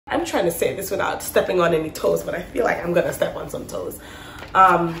I'm trying to say this without stepping on any toes, but I feel like I'm gonna step on some toes.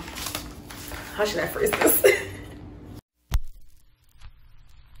 How should I phrase this?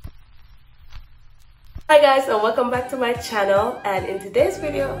 Hi guys, and welcome back to my channel. And in today's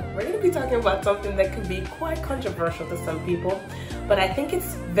video, we're going to be talking about something that can be quite controversial to some people, but I think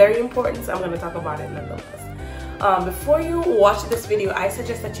it's very important, so I'm going to talk about it nonetheless. Before you watch this video, I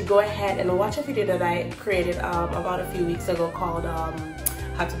suggest that you go ahead and watch a video that I created about a few weeks ago called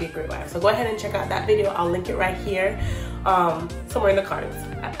How to Be a Great Wife. So go ahead and check out that video. I'll link it right here, somewhere in the cards.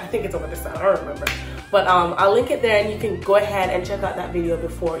 I think it's over this side, I don't remember. But I'll link it there and you can go ahead and check out that video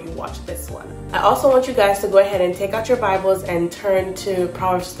before you watch this one. I also want you guys to go ahead and take out your Bibles and turn to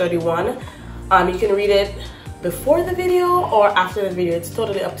Proverbs 31. You can read it before the video or after the video. It's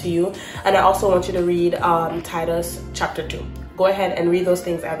totally up to you. And I also want you to read Titus chapter 2. Go ahead and read those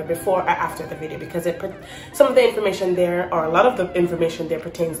things either before or after the video, because some of the information there, or a lot of the information there,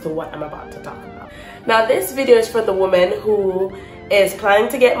 pertains to what I'm about to talk about. Now this video is for the woman who is planning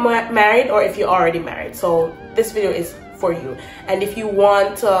to get married, or if you're already married. So this video is for you. And if you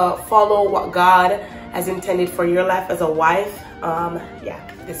want to follow what God has intended for your life as a wife, yeah,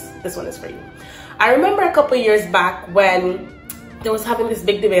 this one is for you. I remember a couple years back when there was having this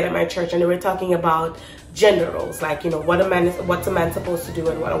big debate at my church, and they were talking about gender roles, like, you know, what's a man supposed to do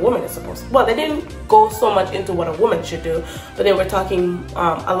and what a woman is supposed to. Well, they didn't go so much into what a woman should do, but they were talking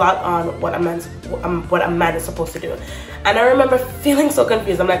a lot on what a man is supposed to do. And I remember feeling so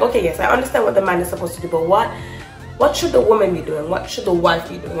confused. I'm like, okay, yes, I understand what the man is supposed to do, but what should the woman be doing? What should the wife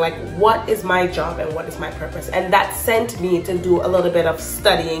be doing? Like, what is my job and what is my purpose? And that sent me to do a little bit of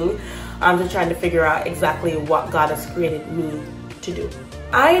studying, to trying to figure out exactly what God has created me to do.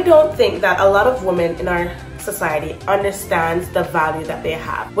 I don't think that a lot of women in our society understands the value that they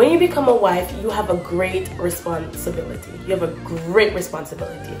have. When you become a wife, you have a great responsibility. You have a great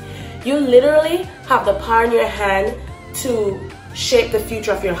responsibility. You literally have the power in your hand to shape the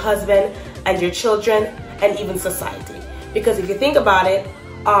future of your husband and your children and even society. Because if you think about it,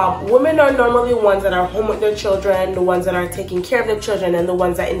 women are normally ones that are home with their children, the ones that are taking care of their children, and the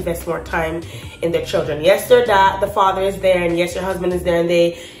ones that invest more time in their children. Yes, their dad, the father is there, and yes, your husband is there, and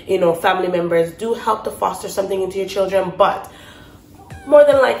they, you know, family members do help to foster something into your children, but more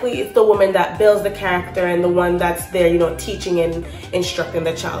than likely it's the woman that builds the character and the one that's there, you know, teaching and instructing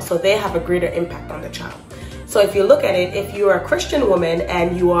the child. So they have a greater impact on the child. So if you look at it, if you're a Christian woman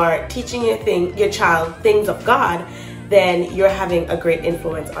and you are teaching your child things of God, then you're having a great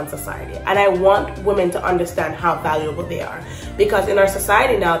influence on society. And I want women to understand how valuable they are. Because in our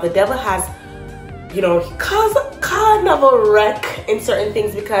society now, the devil has, you know, caused kind of a wreck in certain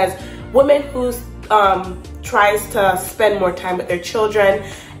things, because women who tries to spend more time with their children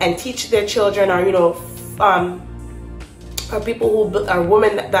and teach their children, or, you know, are people who are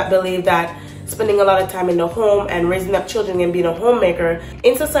women that believe that spending a lot of time in the home and raising up children and being a homemaker,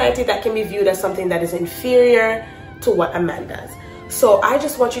 in society that can be viewed as something that is inferior to what a man does. So I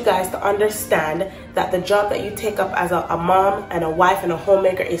just want you guys to understand that the job that you take up as a mom and a wife and a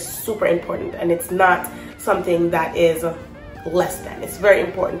homemaker is super important, and it's not something that is less than. It's very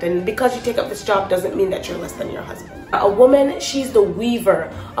important, and because you take up this job doesn't mean that you're less than your husband. A woman, she's the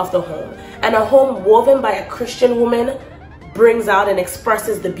weaver of the home, and a home woven by a Christian woman brings out and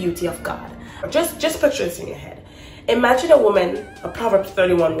expresses the beauty of God. Just picture this in your head. Imagine a woman, a Proverbs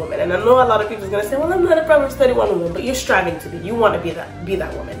 31 woman, and I know a lot of people are going to say, well, I'm not a Proverbs 31 woman, but you're striving to be. You want to be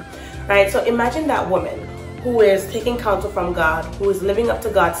that woman, right? So imagine that woman who is taking counsel from God, who is living up to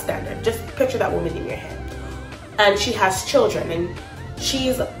God's standard. Just picture that woman in your head. And she has children, and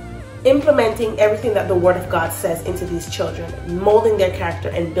she's implementing everything that the Word of God says into these children, molding their character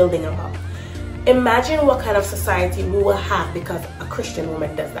and building them up. Imagine what kind of society we will have because a Christian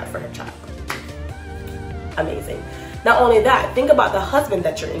woman does that for her child. Amazing. Not only that, think about the husband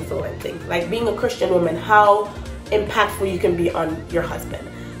that you're influencing. Like, being a Christian woman, how impactful you can be on your husband.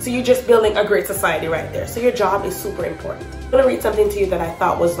 So you're just building a great society right there. So your job is super important. I'm going to read something to you that I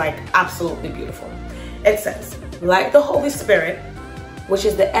thought was like absolutely beautiful. It says, like the Holy Spirit, which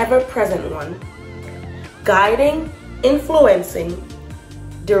is the ever-present one, guiding, influencing,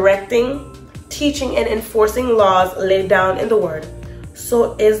 directing, teaching, and enforcing laws laid down in the Word,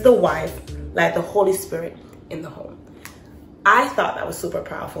 so is the wife like the Holy Spirit in the home. I thought that was super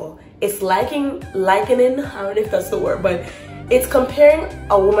powerful. It's likening, I don't know if that's the word, but it's comparing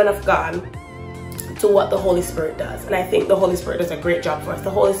a woman of God to what the Holy Spirit does. And I think the Holy Spirit does a great job for us. The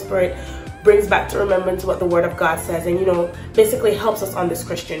Holy Spirit brings back to remembrance what the Word of God says, and, you know, basically helps us on this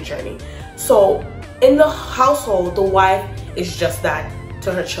Christian journey. So in the household, the wife is just that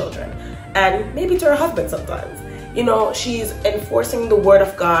to her children, and maybe to her husband sometimes. You know, she's enforcing the word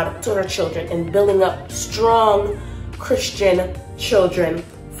of God to her children and building up strong Christian children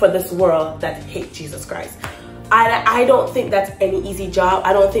for this world that hate Jesus Christ. I don't think that's any easy job.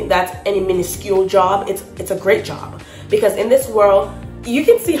 I don't think that's any minuscule job. It's a great job, because in this world, you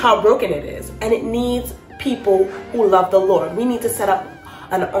can see how broken it is, and it needs people who love the Lord. We need to set up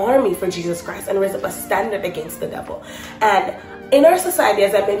an army for Jesus Christ and raise up a standard against the devil. And in our society,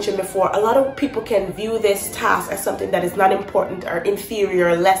 as I mentioned before, a lot of people can view this task as something that is not important or inferior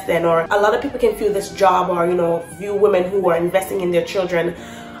or less than, or a lot of people can view this job, or, you know, view women who are investing in their children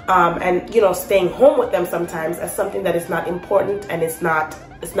and, you know, staying home with them sometimes as something that is not important, and it's not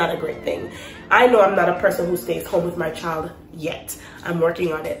a great thing. I know I'm not a person who stays home with my child yet. I'm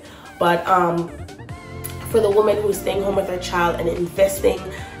working on it. But for the woman who's staying home with her child and investing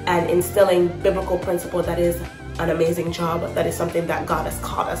and instilling biblical principle, that is an amazing job. That is something that God has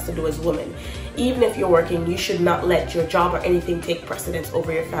called us to do as women. Even if you're working, you should not let your job or anything take precedence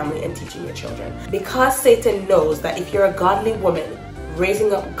over your family and teaching your children. Because Satan knows that if you're a godly woman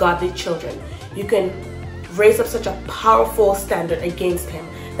raising up godly children, you can raise up such a powerful standard against him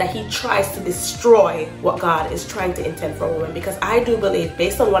that he tries to destroy what God is trying to intend for a woman. Because I do believe,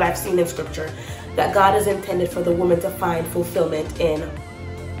 based on what I've seen in scripture, that God has intended for the woman to find fulfillment in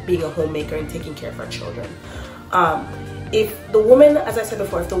being a homemaker and taking care of her children. If the woman, as I said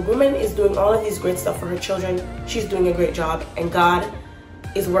before, if the woman is doing all of these great stuff for her children, she's doing a great job, and God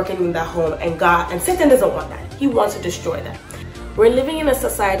is working in that home, and Satan doesn't want that. He wants to destroy that. We're living in a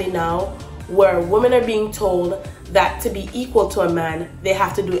society now where women are being told that to be equal to a man, they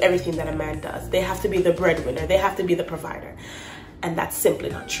have to do everything that a man does. They have to be the breadwinner. They have to be the provider. And that's simply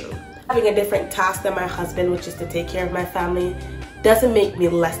not true. Having a different task than my husband, which is to take care of my family, doesn't make me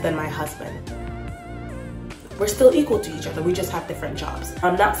less than my husband. We're still equal to each other. We just have different jobs.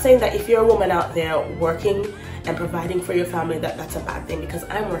 I'm not saying that if you're a woman out there working and providing for your family, that's a bad thing, because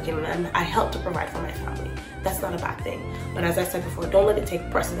I'm working and I help to provide for my family. That's not a bad thing. But as I said before, don't let it take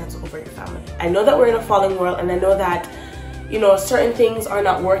precedence over your family. I know that we're in a fallen world, and I know that, you know, certain things are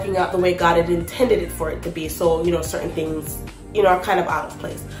not working out the way God had intended it for it to be. So, you know, certain things, you know, are kind of out of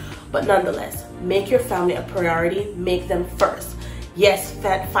place. But nonetheless, make your family a priority. Make them first. Yes,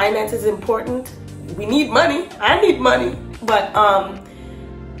 that finance is important. We need money. I need money. But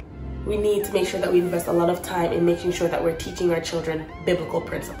we need to make sure that we invest a lot of time in making sure that we're teaching our children biblical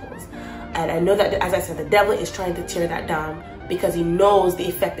principles. And I know that, as I said, the devil is trying to tear that down, because he knows the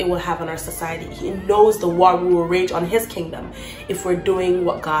effect it will have on our society. He knows the war we will rage on his kingdom if we're doing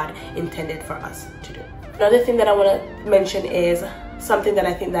what God intended for us to do. Another thing that I want to mention is something that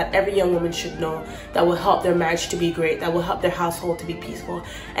I think that every young woman should know, that will help their marriage to be great, that will help their household to be peaceful,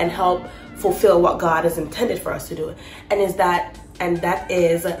 and help fulfill what God has intended for us to do. And that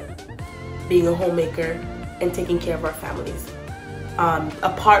is being a homemaker and taking care of our families.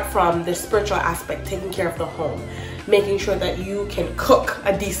 Apart from the spiritual aspect, taking care of the home, making sure that you can cook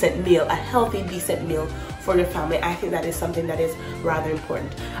a decent meal, a healthy, decent meal for your family. I think that is something that is rather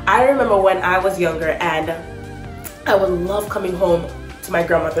important. I remember when I was younger, and I would love coming home to my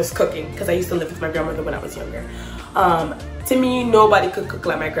grandmother's cooking, because I used to live with my grandmother when I was younger. To me, nobody could cook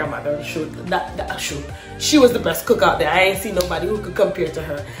like my grandmother. She was the best cook out there. I ain't seen nobody who could compare to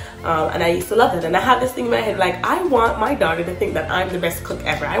her. And I used to love that. And I have this thing in my head, like, I want my daughter to think that I'm the best cook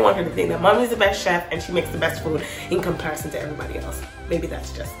ever. I want her to think that mommy's the best chef and she makes the best food in comparison to everybody else. Maybe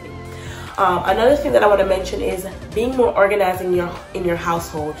that's just me. Another thing that I want to mention is being more organized in your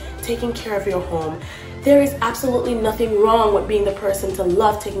household, taking care of your home. There is absolutely nothing wrong with being the person to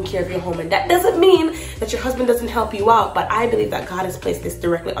love taking care of your home. And that doesn't mean that your husband doesn't help you out. But I believe that God has placed this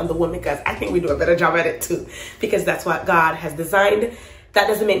directly on the woman, because I think we do a better job at it too. Because that's what God has designed. That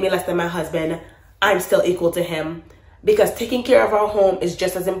doesn't make me less than my husband. I'm still equal to him. Because taking care of our home is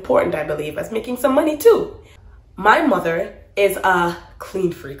just as important, I believe, as making some money too. My mother is a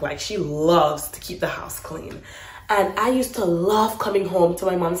clean freak. Like, she loves to keep the house clean. And I used to love coming home to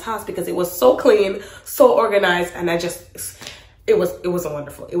my mom's house because it was so clean, so organized, and it was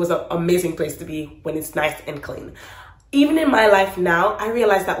wonderful. It was an amazing place to be when it's nice and clean. Even in my life now, I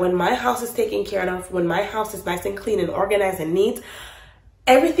realize that when my house is taken care of, when my house is nice and clean and organized and neat,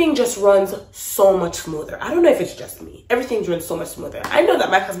 everything just runs so much smoother. I don't know if it's just me. Everything runs so much smoother. I know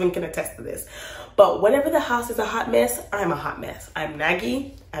that my husband can attest to this. But whenever the house is a hot mess, I'm a hot mess. I'm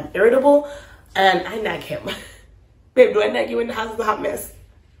naggy, I'm irritable, and I nag him. Babe, do I nag you when the house is a hot mess?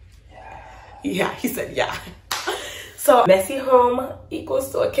 Yeah, he said yeah. So messy home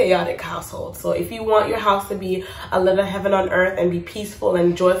equals to a chaotic household. So if you want your house to be a little heaven on earth and be peaceful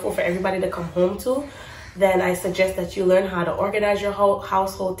and joyful for everybody to come home to, then I suggest that you learn how to organize your whole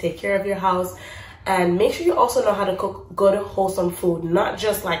household, take care of your house, And make sure you also know how to cook good, wholesome food, not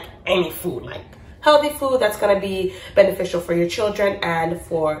just like any food, like healthy food that's going to be beneficial for your children and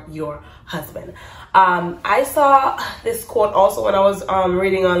for your husband. I saw this quote also when I was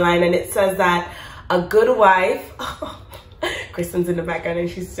reading online, and it says that a good wife, Kristen's in the background and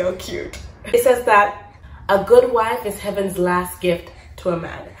she's so cute. It says that a good wife is heaven's last gift to a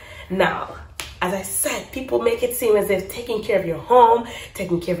man. Now, as I said, people make it seem as if taking care of your home,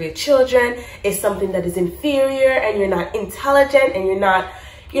 taking care of your children is something that is inferior, and you're not intelligent, and you're not,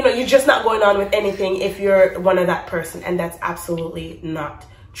 you know, you're just not going on with anything if you're one of that person. And that's absolutely not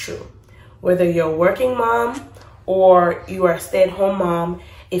true. Whether you're a working mom or you are a stay-at-home mom,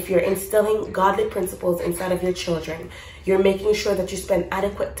 if you're instilling godly principles inside of your children, you're making sure that you spend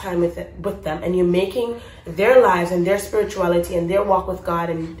adequate time with them, and you're making their lives and their spirituality and their walk with God,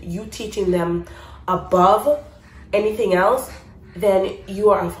 and you teaching them above anything else, then you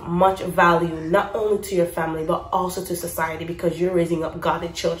are of much value, not only to your family, but also to society, because you're raising up godly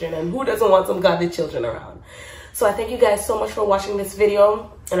children, and who doesn't want some godly children around? So I thank you guys so much for watching this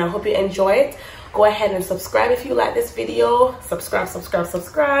video, and I hope you enjoy it. Go ahead and subscribe if you like this video.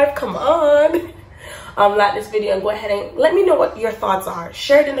 Subscribe, come on. Like this video and go ahead and let me know what your thoughts are.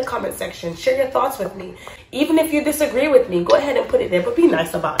 Share it in the comment section. Share your thoughts with me. Even if you disagree with me, go ahead and put it there, but be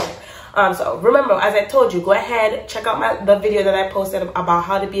nice about it. So remember, as I told you, go ahead, check out the video that I posted about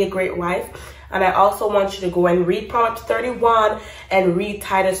how to be a great wife. And I also want you to go and read Proverbs 31 and read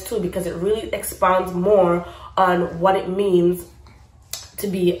Titus 2, because it really expounds more on what it means to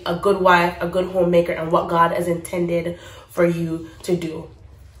be a good wife, a good homemaker, and what God has intended for you to do.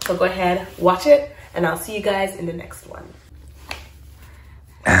 So go ahead, watch it, and I'll see you guys in the next one.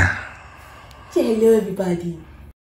 Say hello, everybody.